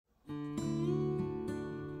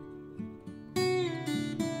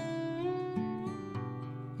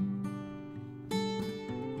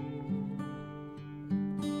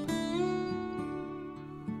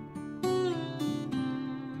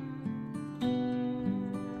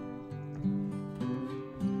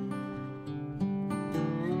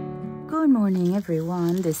Good morning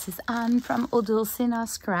everyone, this is Anne from Odulcina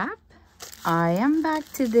Scrap. I am back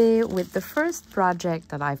today with the first project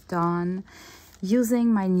that I've done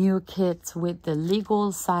using my new kit with the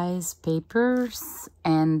legal size papers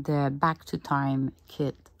and the back to time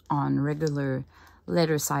kit on regular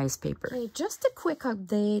letter size paper. Okay, just a quick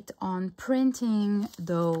update on printing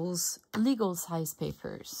those legal size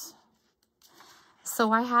papers.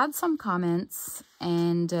 So I had some comments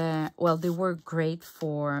and well, they were great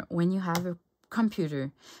for when you have a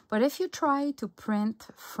computer. But if you try to print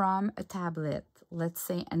from a tablet, let's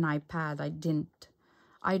say an iPad,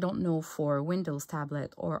 I don't know for Windows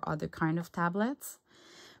tablet or other kind of tablets,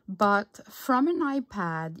 but from an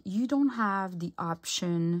iPad, you don't have the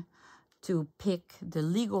option to pick the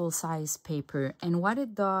legal size paper. And what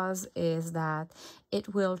it does is that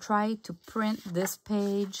it will try to print this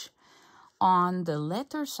page on the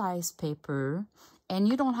letter size paper, and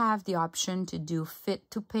you don't have the option to do fit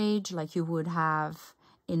to page like you would have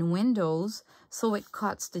in Windows, so it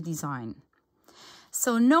cuts the design.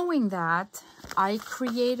 So knowing that, I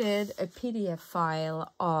created a PDF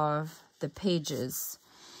file of the pages,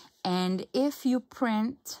 and if you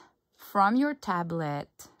print from your tablet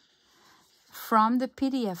from the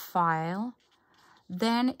PDF file,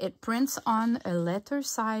 then it prints on a letter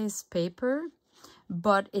size paper,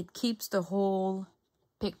 but it keeps the whole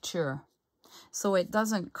picture. So it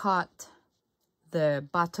doesn't cut the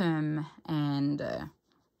bottom and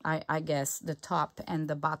I guess the top and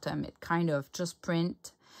the bottom. It kind of just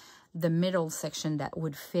print the middle section that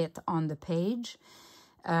would fit on the page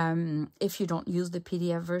if you don't use the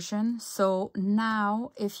PDF version. So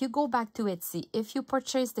now if you go back to Etsy, if you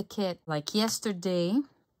purchase the kit like yesterday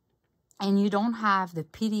and you don't have the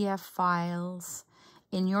PDF files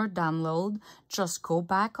in your download, just go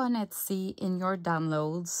back on Etsy in your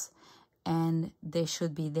downloads and they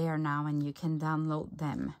should be there now and you can download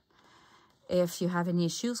them. If you have any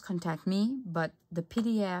issues, contact me, but the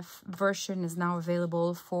PDF version is now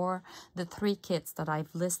available for the 3 kits that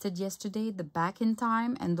I've listed yesterday, the back in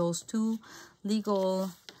time and those 2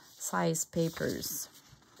 legal size papers.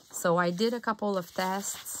 So I did a couple of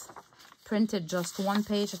tests, printed just 1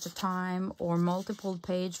 page at a time or multiple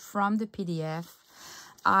page from the PDF.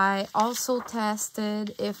 I also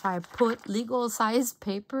tested if I put legal size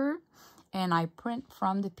paper and I print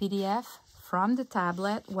from the PDF from the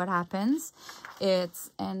tablet, what happens?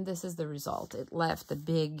 And this is the result. It left a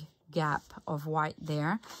big gap of white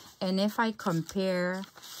there. And if I compare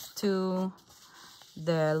to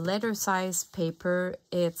the letter size paper,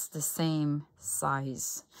 it's the same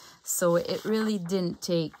size. So it really didn't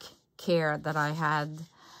take care that I had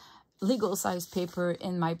legal size paper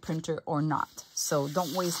in my printer or not. So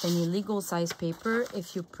don't waste any legal size paper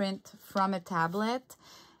if you print from a tablet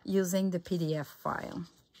using the PDF file.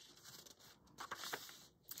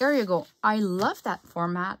 There you go. I love that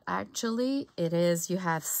format actually. It is, you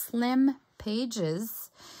have slim pages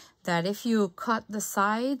that if you cut the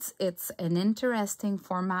sides, it's an interesting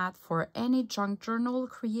format for any junk journal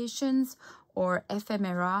creations or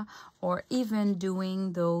ephemera or even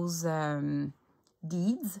doing those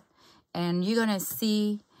deeds. And you're going to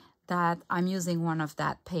see that I'm using one of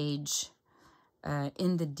that page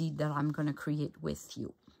in the deed that I'm going to create with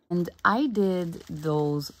you. And I did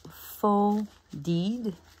those faux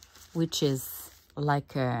deed, which is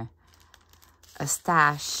like a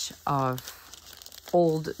stash of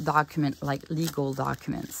old document, like legal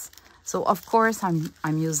documents. So of course I'm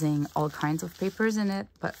using all kinds of papers in it,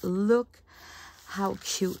 but look how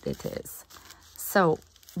cute it is. So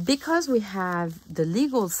because we have the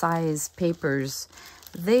legal size papers,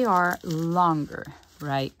 they are longer,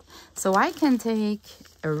 right? So I can take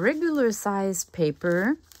a regular size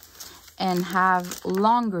paper and have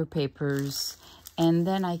longer papers, and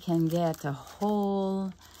then I can get a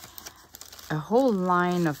whole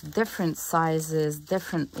line of different sizes,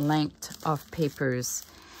 different length of papers.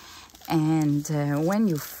 And when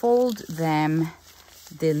you fold them,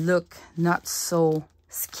 they look not so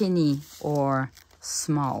skinny or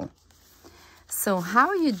small. So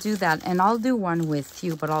how you do that, and I'll do one with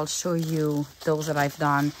you, but I'll show you those that I've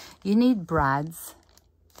done. You need brads.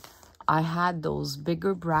 I had those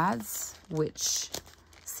bigger brads, which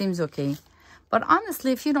seems okay. But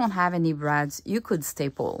honestly, if you don't have any brads, you could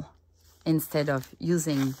staple instead of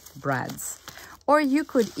using brads. Or you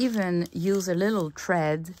could even use a little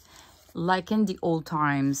thread like in the old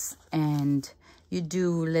times, and you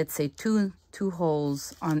do, let's say, two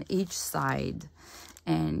holes on each side,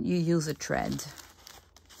 and you use a thread.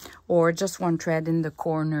 Or just one thread in the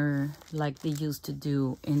corner like they used to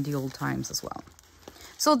do in the old times as well.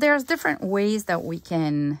 So there's different ways that we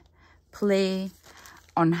can play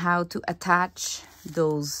on how to attach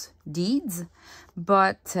those deeds,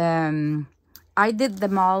 but I did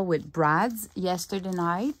them all with Brad's yesterday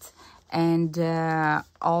night, and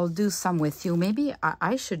I'll do some with you. Maybe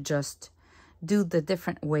I should just do the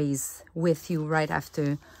different ways with you right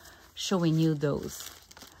after showing you those.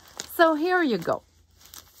 So here you go.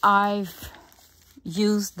 I've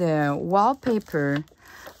used the wallpaper.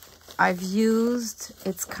 I've used,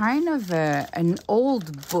 it's kind of an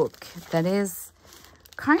old book that is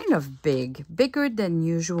kind of bigger than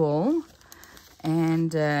usual.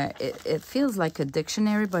 And it feels like a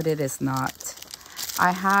dictionary, but it is not.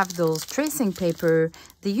 I have those tracing paper.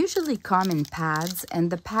 They usually come in pads, and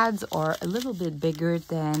the pads are a little bit bigger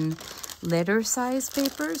than letter size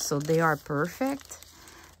paper, so they are perfect.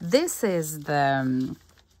 This is the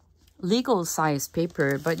legal size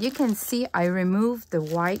paper, but you can see I removed the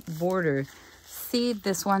white border. See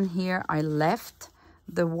this one here, I left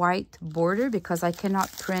the white border because I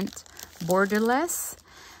cannot print borderless.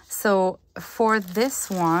 So for this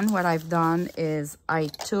one, what I've done is I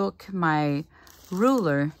took my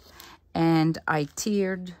ruler and I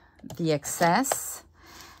tiered the excess,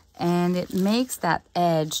 and it makes that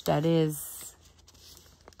edge that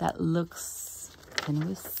looks, can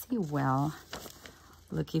you see well?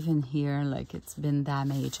 Look, even here, like it's been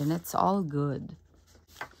damaged, and it's all good.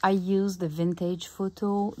 I used the vintage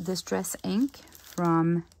photo distress ink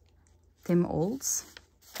from Tim Holtz.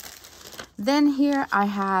 Then here I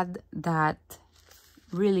had that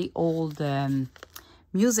really old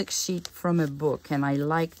music sheet from a book, and I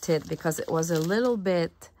liked it because it was a little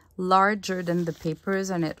bit larger than the papers,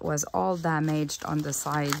 and it was all damaged on the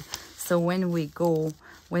side. So when we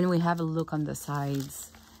have a look on the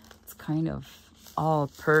sides, it's kind of all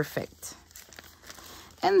perfect.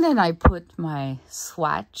 And then I put my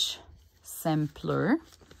swatch sampler.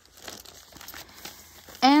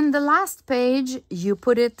 And the last page, you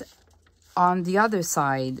put it on the other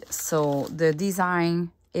side. So the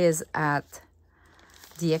design is at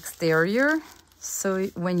the exterior. So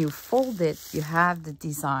when you fold it, you have the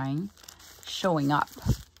design showing up,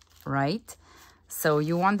 right? So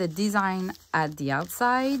you want the design at the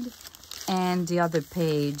outside and the other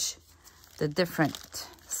page, the different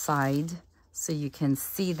side, so you can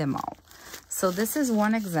see them all. So this is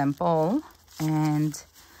one example, and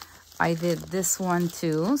I did this one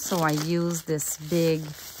too. So I used this big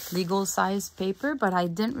legal size paper, but I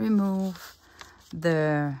didn't remove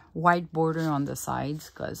the white border on the sides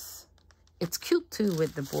because it's cute too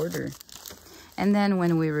with the border. And then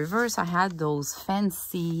when we reverse, I had those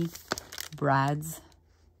fancy brads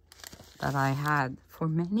that I had for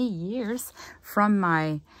many years from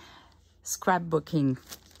my scrapbooking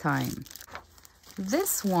time.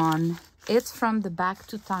 This one, it's from the Back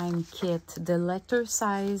to Time kit, the letter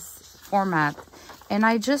size format, and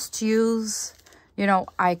I just use, you know,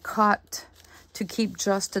 I cut to keep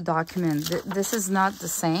just the document. This is not the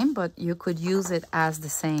same, but you could use it as the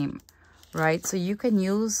same, right? So you can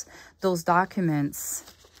use those documents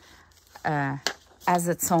as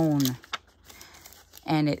its own,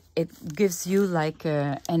 and it gives you like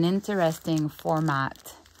an interesting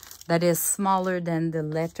format that is smaller than the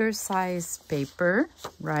letter size paper,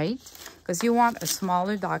 right? Because you want a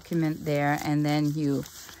smaller document there, and then you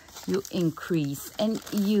increase and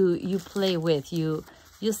you play with, you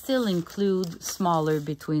still include smaller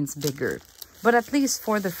between bigger, but at least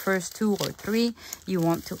for the first 2 or 3 you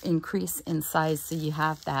want to increase in size, so you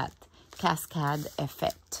have that cascade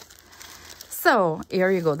effect. So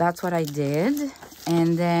here you go, that's what I did.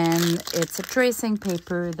 And then it's a tracing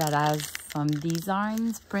paper that has some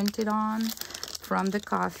designs printed on from the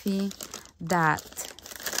coffee, that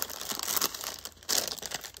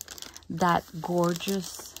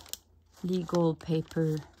gorgeous legal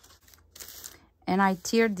paper. And I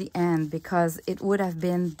tiered the end because it would have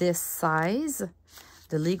been this size,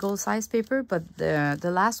 the legal size paper, but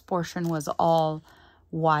the last portion was all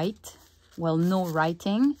white, well, no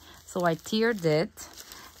writing. So I tiered it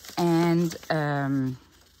and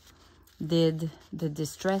did the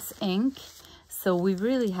distress ink. So we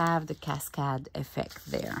really have the cascade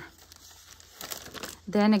effect there.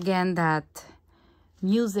 Then again, that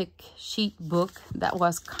music sheet book, that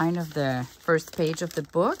was kind of the first page of the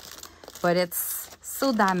book, but it's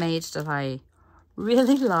so damaged that I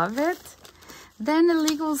really love it. Then a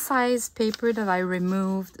legal size paper that I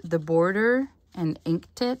removed the border and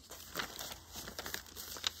inked it.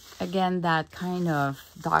 Again, that kind of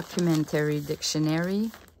documentary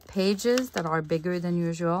dictionary pages that are bigger than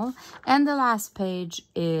usual. And the last page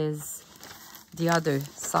is the other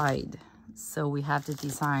side. So we have the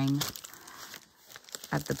design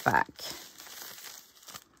at the back.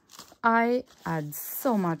 I had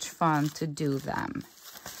so much fun to do them.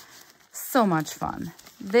 So much fun.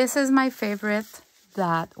 This is my favorite.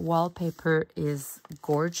 That wallpaper is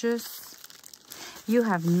gorgeous. You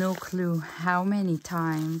have no clue how many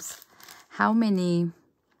times, how many,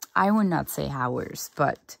 I would not say hours,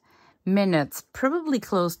 but minutes, probably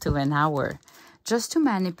close to an hour, just to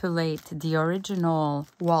manipulate the original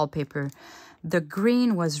wallpaper. The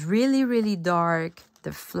green was really, really dark.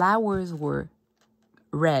 The flowers were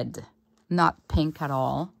red, not pink at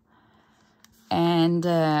all. And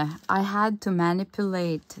I had to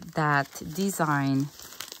manipulate that design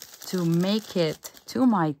to make it to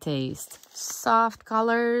my taste. Soft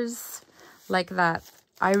colors like that.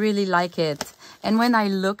 I really like it. And when I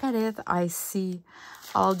look at it, I see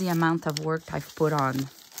all the amount of work I've put on.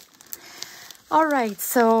 All right,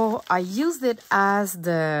 so I used it as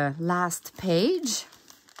the last page.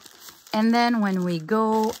 And then when we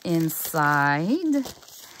go inside,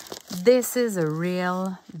 this is a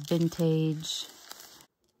real vintage.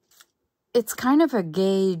 It's kind of a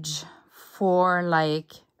gauge for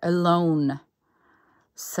like a loan.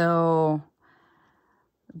 So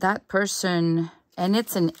that person, and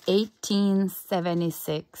it's an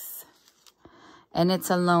 1876. And it's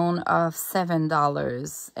a loan of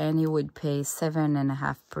 $7, and you would pay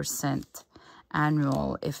 7.5%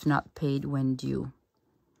 annual if not paid when due.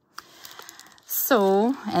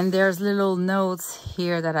 So, and there's little notes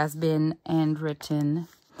here that has been handwritten.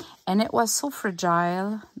 And it was so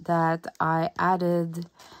fragile that I added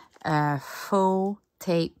faux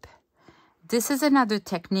tape. This is another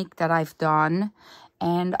technique that I've done,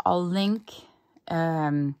 and I'll link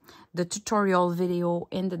the tutorial video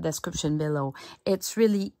in the description below. It's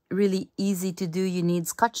really, really easy to do. You need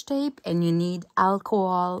Scotch tape and you need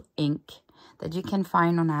alcohol ink that you can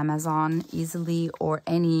find on Amazon easily, or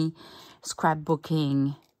any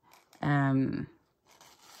scrapbooking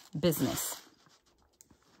business.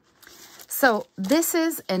 So this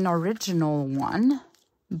is an original one,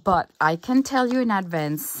 but I can tell you in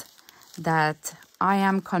advance that I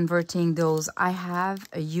am converting those. I have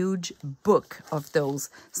a huge book of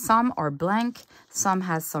those. Some are blank, some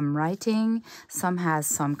has some writing, some has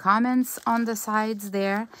some comments on the sides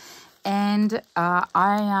there. And I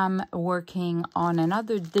am working on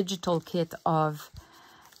another digital kit of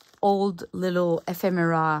old little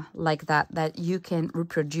ephemera like that, that you can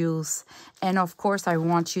reproduce. And of course, I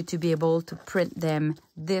want you to be able to print them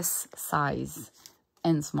this size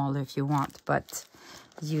and smaller if you want, but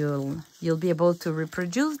you'll be able to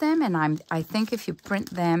reproduce them. And I think if you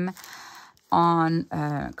print them on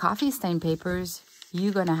coffee stain papers,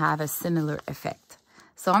 you're gonna have a similar effect.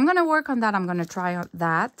 So I'm gonna work on that. I'm gonna try out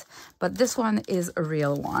that, but this one is a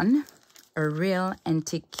real one, a real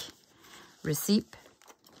antique receipt.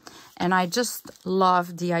 And I just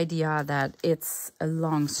love the idea that it's a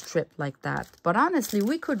long strip like that. But honestly,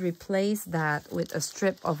 we could replace that with a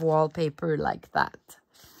strip of wallpaper like that,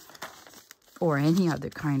 or any other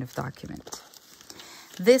kind of document.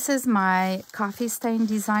 This is my coffee stain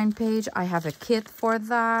design page. I have a kit for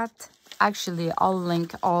that. Actually, I'll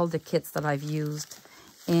link all the kits that I've used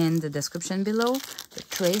in the description below. The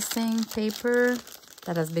tracing paper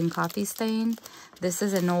that has been coffee stained. This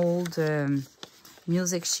is an old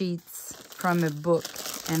music sheets from a book,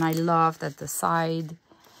 and I love that the side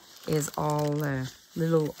is all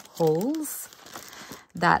little holes.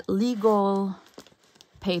 That legal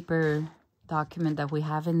paper document that we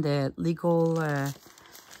have in the legal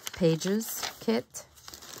pages kit.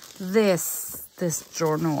 This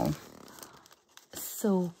journal,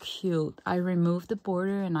 so cute. I removed the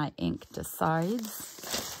border and I inked the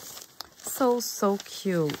sides. So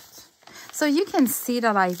cute. So you can see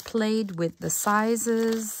that I played with the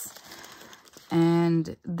sizes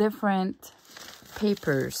and different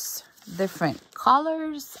papers, different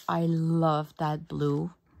colors. I love that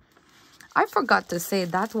blue. I forgot to say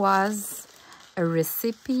that was a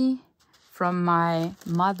recipe from my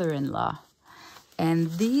mother-in-law.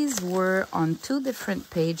 And these were on 2 different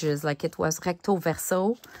pages, like it was recto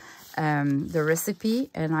verso, the recipe,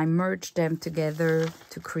 and I merged them together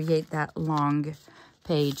to create that long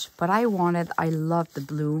page. But I loved the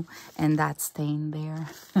blue and that stain there.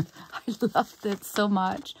 I loved it so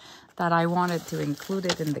much that I wanted to include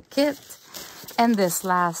it in the kit. And this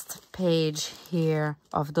last page here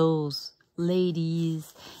of those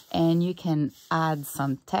ladies, and you can add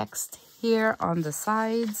some text here on the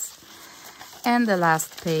sides. And the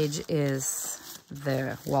last page is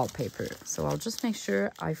the wallpaper. So I'll just make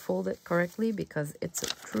sure I fold it correctly because it's a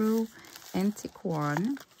true antique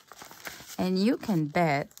one. And you can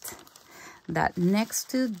bet that next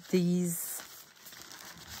to this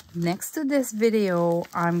video,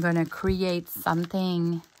 I'm gonna create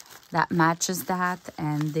something that matches that,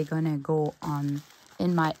 and they're gonna go on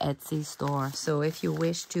in my Etsy store. So if you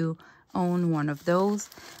wish to own one of those,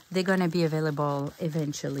 they're going to be available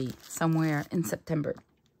eventually somewhere in September.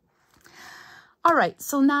 All right,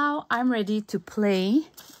 so now I'm ready to play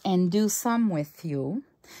and do some with you.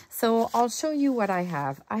 So I'll show you what I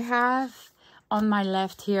have. I have on my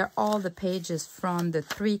left here all the pages from the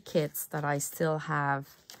 3 kits that I still have,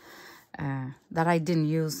 that I didn't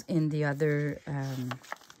use in the other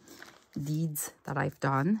deeds that I've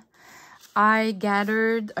done. I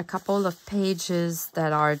gathered a couple of pages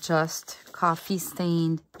that are just coffee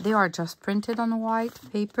stained. They are just printed on white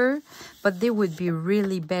paper, but they would be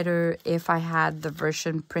really better if I had the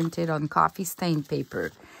version printed on coffee stained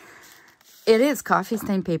paper. It is coffee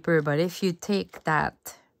stained paper, but if you take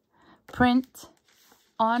that print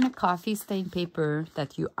on a coffee stained paper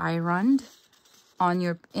that you ironed on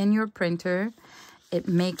in your printer, it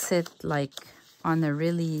makes it like on a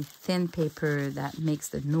really thin paper that makes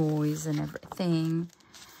the noise and everything.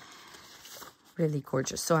 Really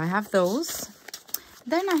gorgeous. So I have those.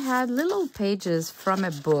 Then I had little pages from a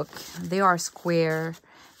book. They are square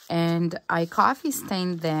and I coffee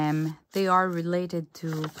stained them. They are related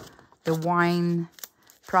to the wine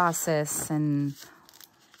process and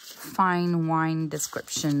fine wine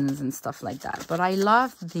descriptions and stuff like that. But I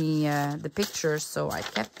love the pictures, so I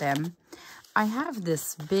kept them. I have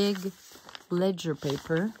this big ledger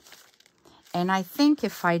paper, and I think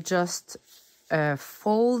if I just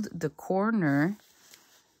fold the corner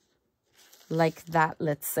like that,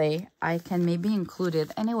 let's say, I can maybe include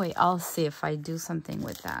it. Anyway, I'll see if I do something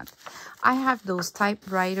with that. I have those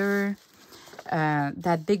typewriter,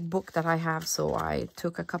 that big book that I have, so I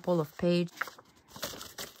took a couple of pages.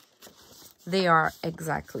 They are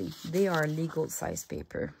legal size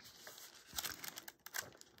paper.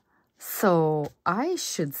 So I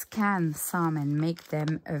should scan some and make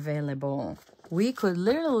them available. We could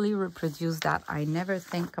literally reproduce that. I never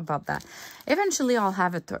think about that. Eventually, I'll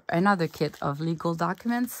have another kit of legal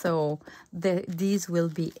documents, so these will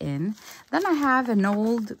be in. Then I have an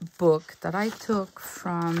old book that I took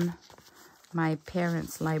from my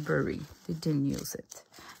parents' library. They didn't use it.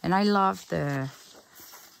 And I love the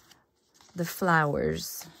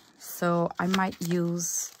flowers, so I might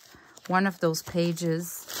use one of those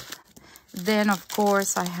pages. Then, of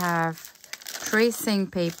course, I have tracing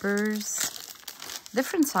papers,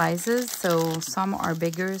 different sizes. So some are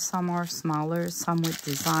bigger, some are smaller, some with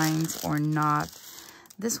designs or not.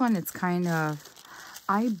 This one, it's kind of,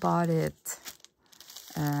 I bought it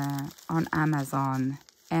on Amazon,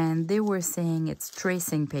 and they were saying it's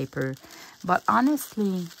tracing paper, but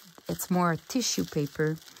honestly, it's more tissue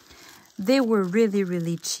paper. They were really,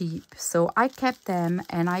 really cheap, so I kept them,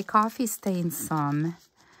 and I coffee stained some.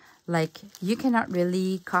 Like, you cannot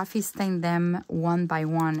really coffee stain them one by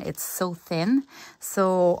one. It's so thin.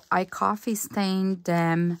 So I coffee stained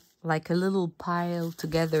them like a little pile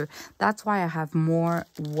together. That's why I have more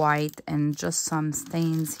white and just some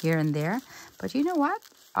stains here and there. But you know what?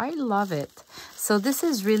 I love it. So this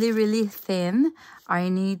is really, really thin. I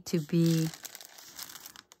need to be...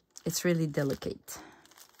 It's really delicate.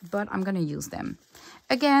 But I'm going to use them.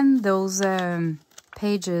 Again, those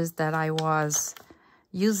pages that I was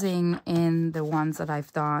using in the ones that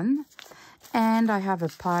I've done. And I have a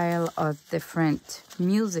pile of different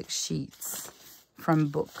music sheets from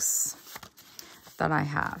books that I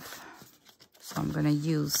have. So I'm going to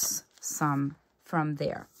use some from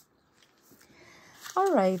there.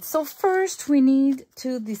 All right, so first we need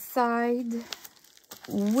to decide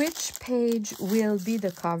which page will be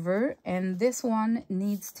the cover, and this one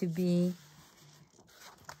needs to be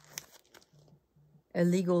a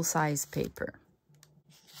legal size paper.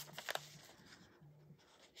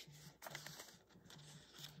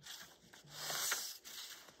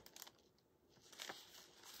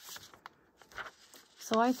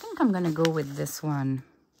 So I think I'm going to go with this one.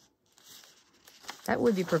 That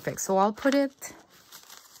would be perfect. So I'll put it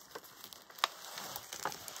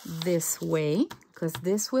this way, because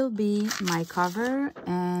this will be my cover,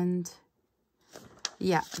 and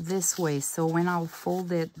yeah, this way. So when I'll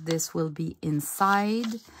fold it, this will be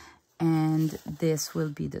inside, and this will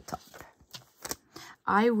be the top.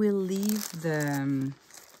 I will leave the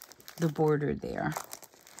border there.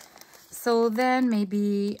 So then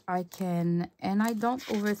maybe I can, and I don't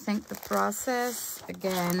overthink the process.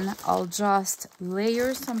 Again, I'll just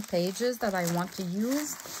layer some pages that I want to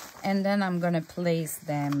use, and then I'm going to place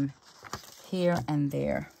them here and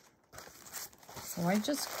there. So I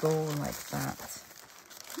just go like that.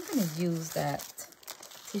 I'm going to use that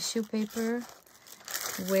tissue paper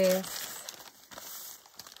with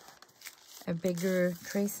a bigger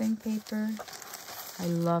tracing paper. I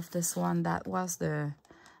love this one. That was the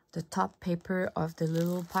the top paper of the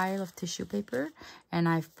little pile of tissue paper, and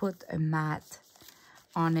I've put a mat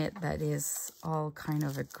on it that is all kind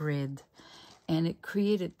of a grid, and it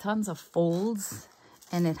created tons of folds,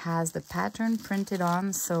 and it has the pattern printed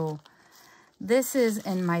on. So this is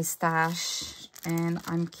in my stash, and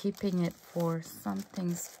I'm keeping it for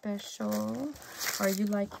something special. Are you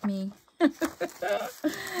like me?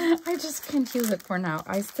 I just can't use it for now.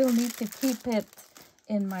 I still need to keep it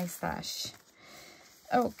in my stash.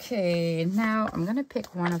 Okay, now I'm gonna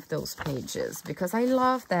pick one of those pages because I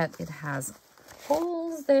love that it has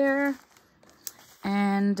holes there,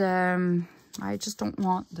 and I just don't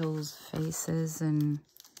want those faces, and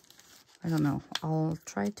I don't know. I'll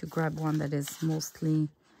try to grab one that is mostly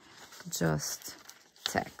just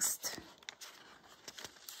text,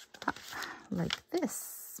 like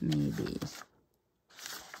this maybe,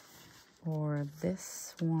 or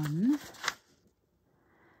this one.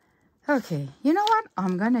 Okay, you know what?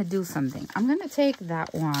 I'm gonna do something. I'm gonna take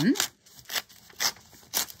that one.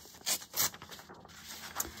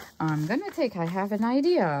 I have an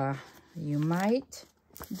idea. You might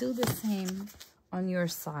do the same on your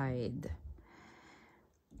side.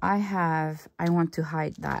 I want to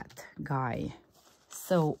hide that guy.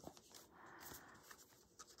 So,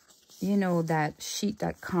 you know that sheet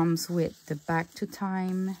that comes with the Back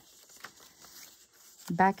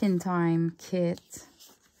in Time kit.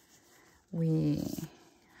 We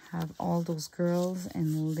have all those girls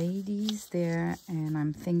and ladies there, and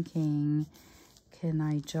I'm thinking, can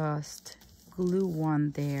I just glue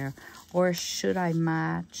one there, or should I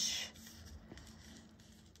match?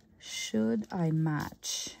 Should I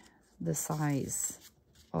match the size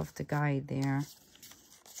of the guy there?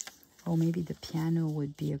 Or maybe the piano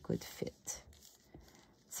would be a good fit.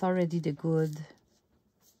 It's already the good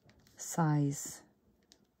size.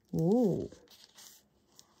 Ooh.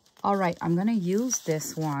 All right, I'm gonna use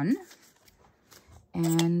this one,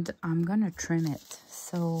 and I'm gonna trim it.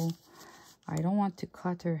 So I don't want to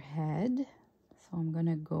cut her head, so I'm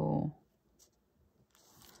gonna go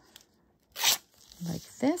like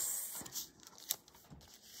this.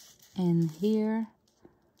 And here,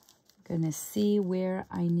 I'm gonna see where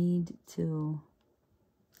I need to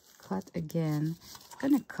cut again. I'm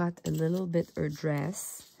gonna cut a little bit her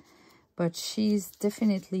dress, but she's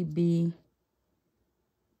definitely be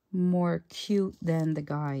more cute than the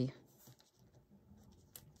guy.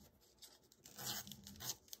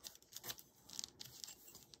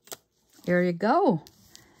 There you go.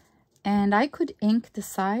 And I could ink the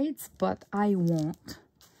sides, but I won't.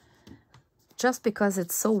 Just because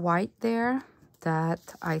it's so white there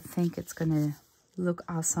that I think it's gonna look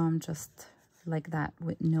awesome just like that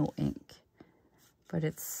with no ink. But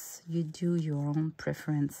it's, you do your own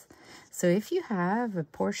preference. So if you have a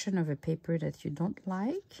portion of a paper that you don't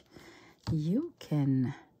like, you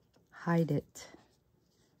can hide it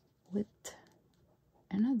with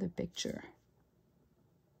another picture.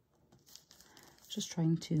 Just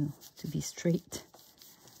trying to be straight.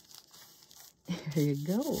 There you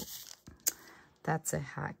go. That's a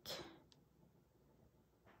hack.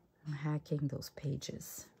 I'm hacking those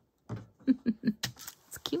pages.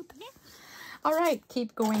 It's cute, eh? All right,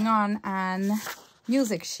 keep going on. And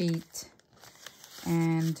music sheet.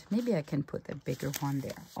 And maybe I can put a bigger one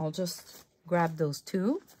there. I'll just grab those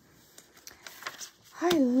two. I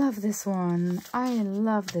love this one. I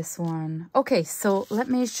love this one. Okay, so let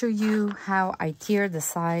me show you how I tear the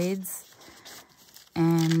sides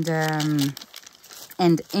and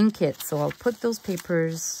ink it. So I'll put those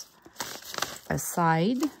papers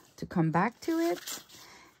aside to come back to it,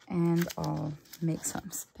 and I'll make some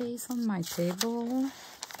space on my table.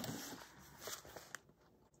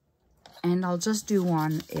 And I'll just do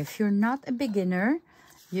one. If you're not a beginner,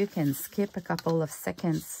 you can skip a couple of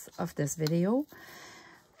seconds of this video.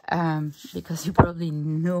 Because you probably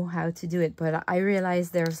know how to do it, but I realize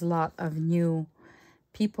there's a lot of new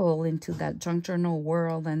people into that junk journal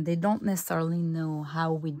world, and they don't necessarily know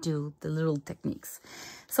how we do the little techniques.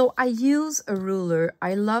 So I use a ruler.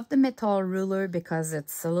 I love the metal ruler because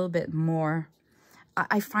it's a little bit more,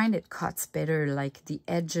 I find it cuts better, like the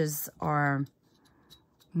edges are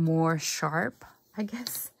more sharp, I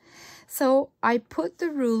guess. So I put the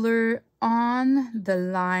ruler on the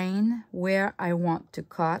line where I want to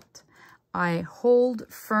cut. I hold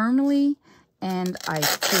firmly and I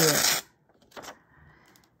tear.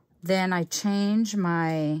 Then I change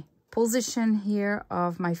my position here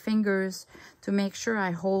of my fingers to make sure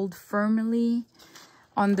I hold firmly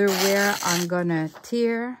under where I'm gonna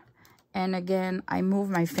tear. And again, I move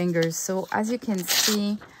my fingers. So as you can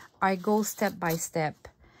see, I go step by step.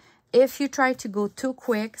 If you try to go too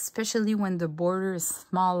quick, especially when the border is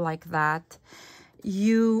small like that,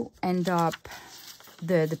 you end up,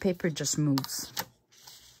 the paper just moves.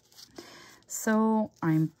 So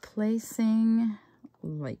I'm placing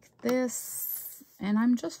like this, and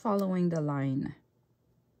I'm just following the line.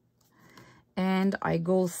 And I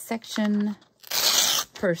go section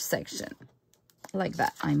per section, like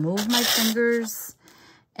that. I move my fingers,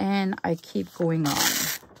 and I keep going on,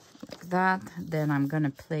 like that. Then I'm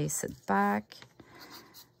gonna place it back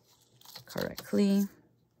correctly.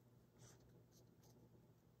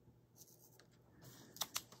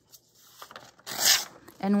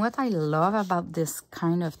 And what I love about this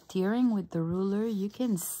kind of tearing with the ruler, you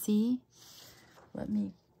can see, let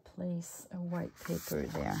me place a white paper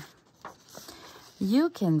there.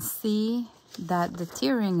 You can see that the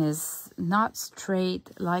tearing is not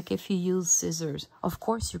straight like if you use scissors. Of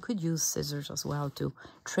course, you could use scissors as well to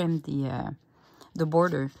trim the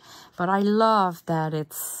border. But I love that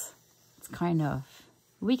it's kind of,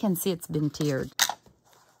 we can see it's been tiered.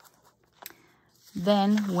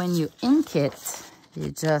 Then when you ink it, you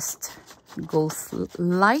just go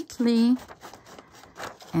lightly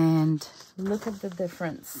and look at the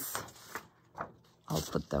difference. I'll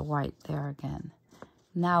put the white there again.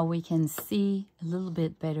 Now we can see a little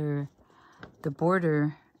bit better the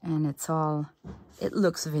border, and it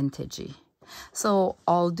looks vintagey. So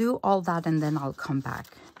I'll do all that and then I'll come back.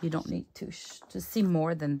 You don't need to see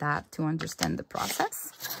more than that to understand the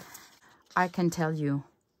process. I can tell you,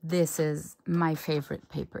 this is my favorite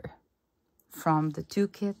paper from the two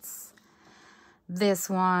kits. This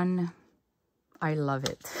one, I love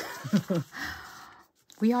it.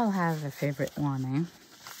 We all have a favorite one, eh?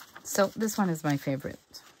 So this one is my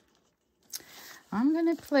favorite. I'm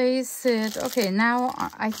gonna place it. Okay, now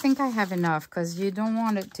I think I have enough because you don't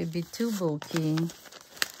want it to be too bulky.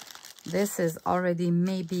 This is already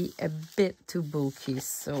maybe a bit too bulky,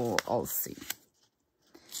 so I'll see.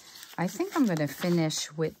 I think I'm gonna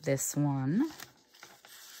finish with this one.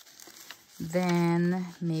 Then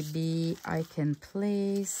maybe I can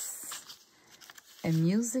place a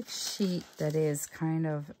music sheet that is kind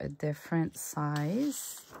of a different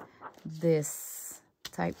size. This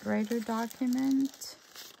typewriter document.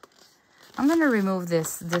 I'm gonna remove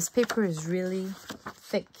this. This paper is really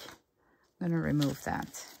thick. I'm gonna remove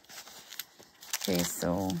that. Okay,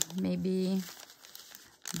 so maybe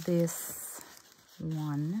this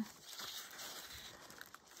one.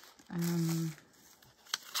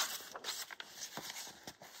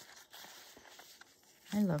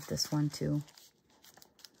 I love this one too.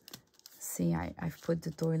 See, I've put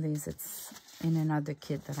the doilies. It's in another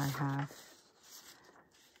kit that I have.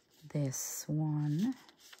 This one.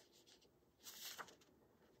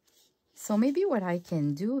 So maybe what I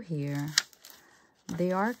can do here,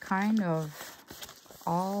 they are kind of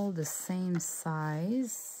all the same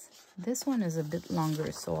size. This one is a bit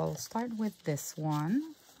longer, so I'll start with this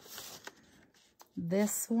one.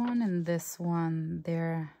 This one and this one,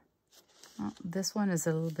 this one is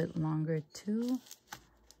a little bit longer too.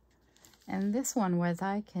 And this one, what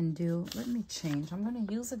I can do, let me change. I'm going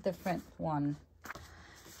to use a different one.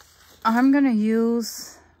 I'm going to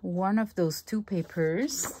use one of those two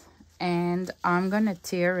papers, and I'm going to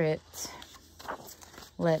tear it,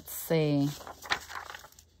 let's say,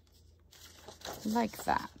 like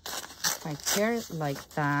that. If I tear it like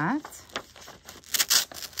that,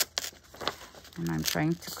 and I'm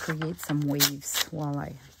trying to create some waves while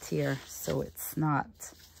I tear, so it's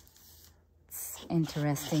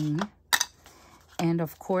interesting. And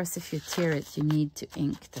of course, if you tear it, you need to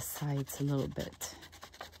ink the sides a little bit.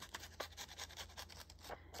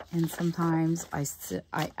 And sometimes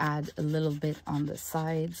I add a little bit on the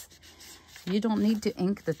sides. You don't need to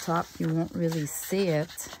ink the top. You won't really see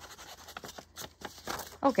it.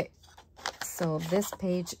 Okay, so this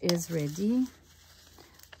page is ready.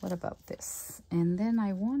 What about this? And then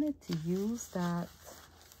I wanted to use that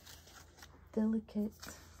delicate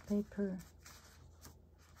paper.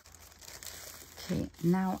 Okay,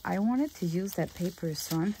 now I wanted to use that paper,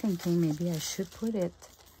 so I'm thinking maybe I should put it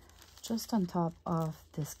just on top of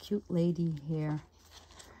this cute lady here,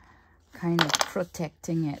 kind of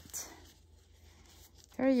protecting it.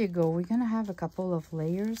 There you go. We're gonna have a couple of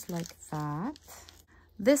layers like that.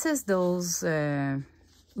 This is those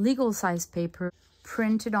legal size paper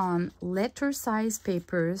printed on letter size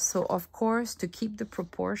papers. So of course, to keep the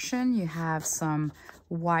proportion, you have some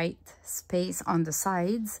white space on the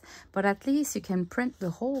sides, but at least you can print the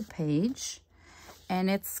whole page, and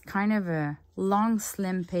it's kind of a long,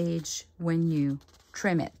 slim page when you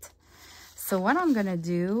trim it. So what I'm gonna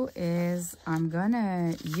do is I'm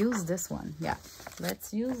gonna use this one. Yeah,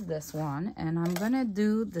 let's use this one, and I'm gonna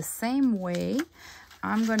do the same way.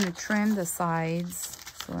 I'm gonna trim the sides.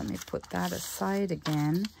 So So let me put that aside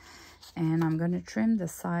again. And I'm going to trim the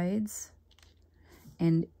sides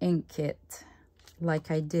and ink it like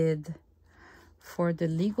I did for the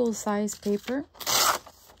legal size paper.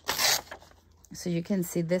 So you can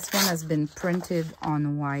see this one has been printed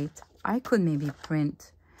on white. I could maybe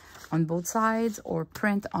print on both sides or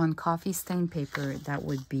print on coffee stain paper. That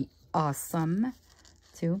would be awesome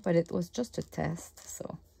too, but it was just a test,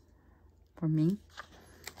 so for me.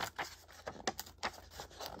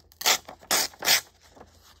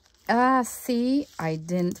 See, I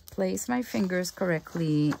didn't place my fingers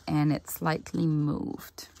correctly and it slightly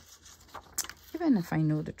moved. Even if I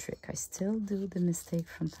know the trick, I still do the mistake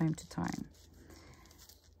from time to time.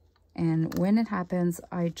 And when it happens,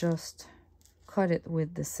 I just cut it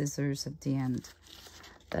with the scissors at the end,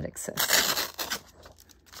 that excess.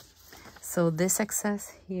 So this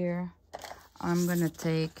excess here, I'm gonna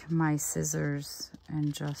take my scissors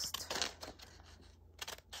and just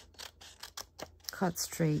cut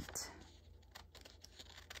straight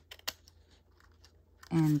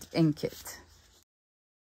and ink it.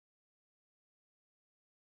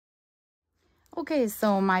 Okay,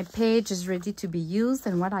 so my page is ready to be used,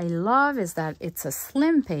 and what I love is that it's a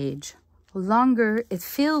slim page. Longer, it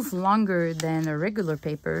feels longer than a regular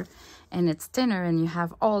paper, and it's thinner, and you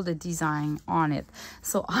have all the design on it.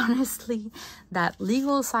 So honestly, that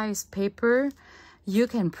legal size paper, you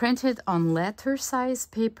can print it on letter size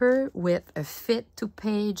paper with a fit to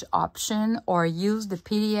page option, or use the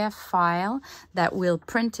PDF file that will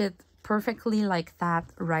print it perfectly like that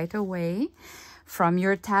right away. From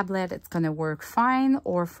your tablet, it's going to work fine,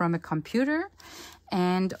 or from a computer,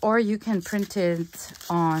 or you can print it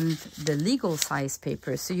on the legal size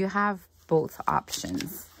paper. So you have both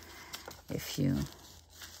options if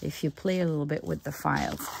you play a little bit with the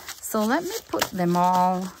files. So let me put them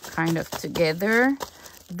all kind of together.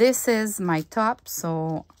 This is my top,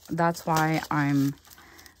 so that's why I'm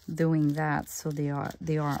doing that. So they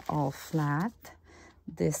are all flat.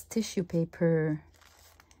 This tissue paper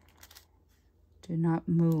do not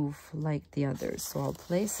move like the others, so I'll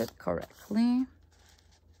place it correctly.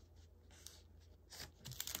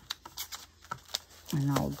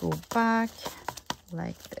 And I'll go back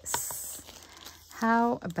like this.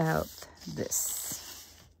 How about this?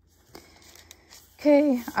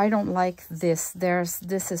 Okay, I don't like this.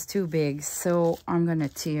 This is too big, so I'm gonna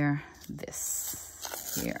tear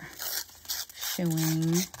this here,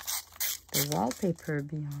 showing the wallpaper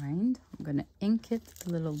behind. I'm gonna ink it a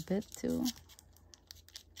little bit too.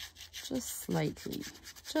 Just slightly,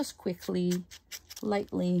 just quickly,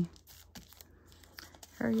 lightly.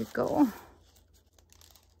 There you go.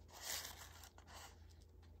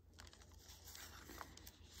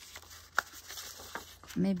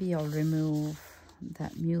 Maybe I'll remove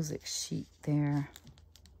that music sheet there.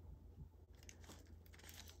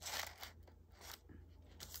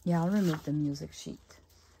 Yeah, I'll remove the music sheet.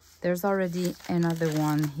 There's already another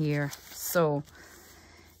one here. So,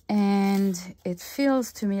 and it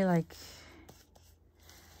feels to me like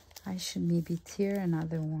I should maybe tear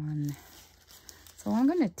another one. So I'm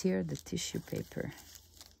gonna tear the tissue paper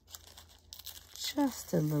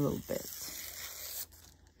just a little bit.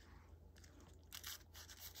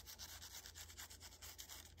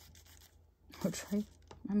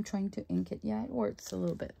 I'm trying to ink it. Yeah, it works a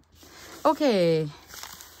little bit. Okay,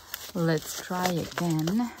 let's try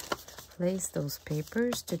again. Place those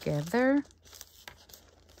papers together.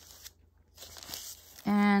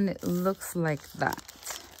 And it looks like that.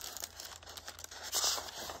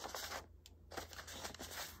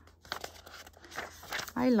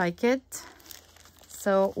 I like it.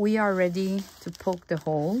 So we are ready to poke the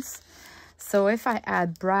holes. So if I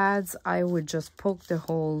add brads, I would just poke the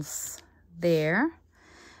holes there,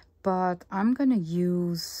 but I'm gonna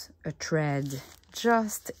use a thread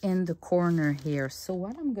just in the corner here. So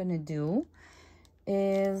what I'm gonna do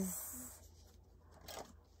is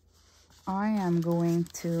I am going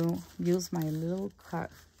to use my little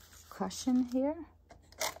cushion here.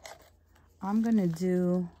 I'm gonna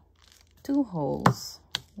do 2 holes,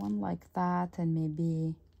 one like that and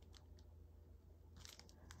maybe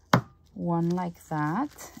one like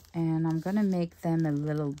that, and I'm gonna make them a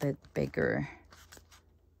little bit bigger.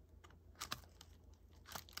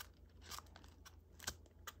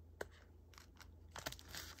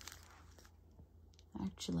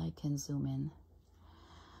 Actually, I can zoom in.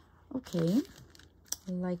 Okay,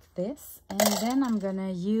 like this, and then I'm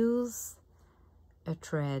gonna use a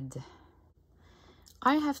thread.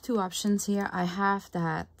 I have 2 options here. I have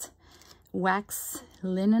that wax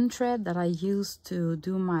linen thread that I use to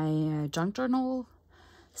do my junk journal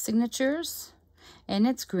signatures, and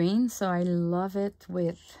it's green, so I love it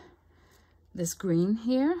with this green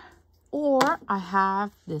here, or I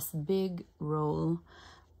have this big roll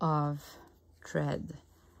of thread.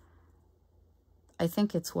 I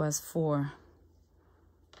think it was for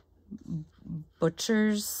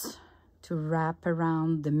butchers to wrap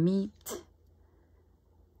around the meat.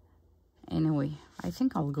 Anyway, I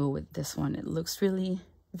think I'll go with this one. It looks really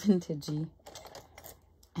vintagey.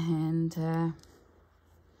 And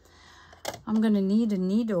I'm gonna need a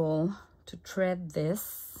needle to thread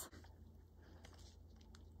this.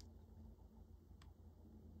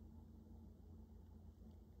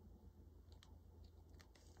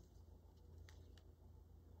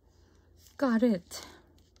 Got it.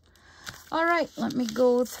 All right, let me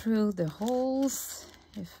go through the holes.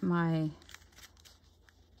 If my,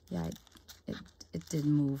 yeah, it did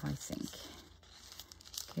move, I think.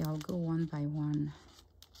 Okay, I'll go one by one.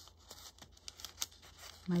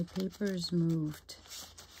 My paper's moved,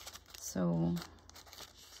 so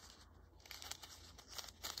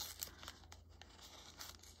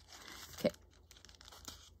okay.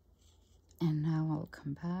 And now I'll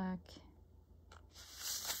come back.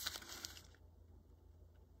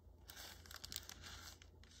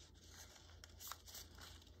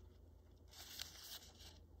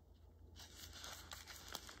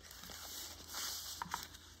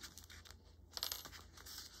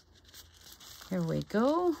 Here we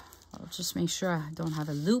go. I'll just make sure I don't have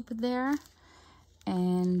a loop there.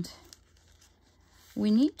 And we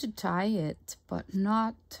need to tie it, but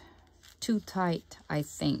not too tight, I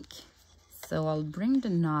think. So I'll bring the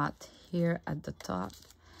knot here at the top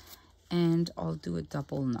and I'll do a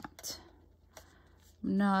double knot.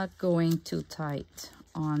 Not going too tight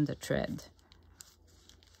on the thread.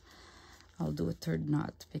 I'll do a third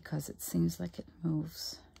knot because it seems like it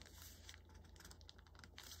moves.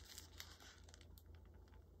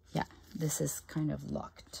 This is kind of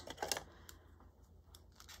locked.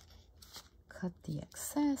 Cut the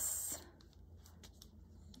excess.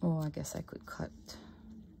 Oh, I guess I could cut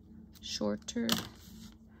shorter.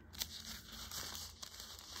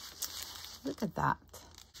 Look at that.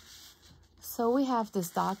 So we have this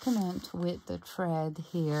document with the thread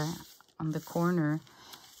here on the corner,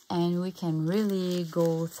 and we can really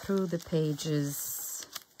go through the pages.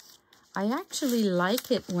 I actually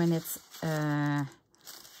like it when it's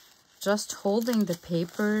just holding the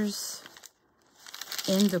papers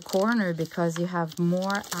in the corner because you have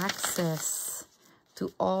more access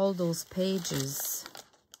to all those pages.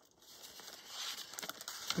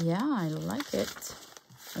 Yeah, I like it.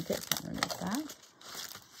 Okay, can't remove that.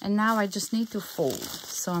 And now I just need to fold.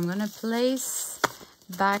 So I'm gonna place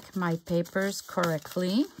back my papers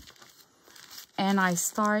correctly. And I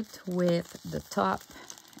start with the top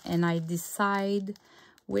and I decide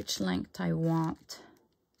which length I want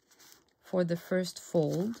for the first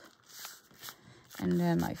fold, and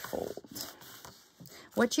then I fold.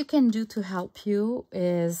 What you can do to help you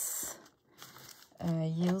is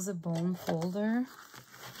use a bone folder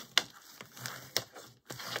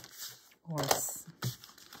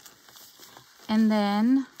and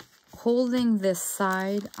then holding this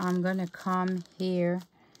side, I'm gonna come here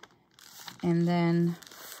and then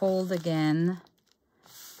fold again,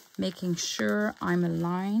 making sure I'm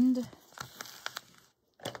aligned.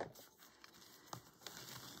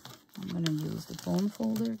 I'm going to use the bone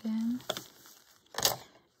folder again.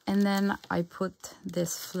 And then I put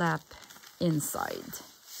this flap inside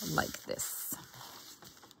like this.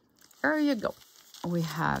 There you go. We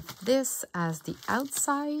have this as the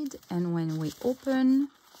outside, and when we open,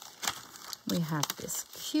 we have this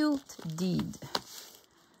cute deed.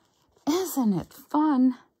 Isn't it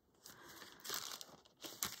fun?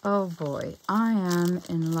 Oh boy, I am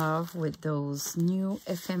in love with those new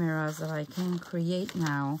ephemeras that I can create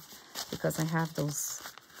now because I have those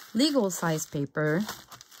legal size paper.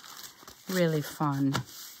 Really fun.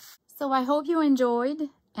 So I hope you enjoyed,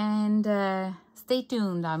 and stay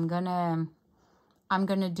tuned. I'm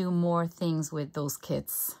gonna do more things with those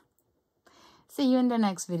kits. See you in the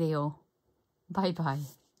next video. Bye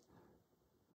bye.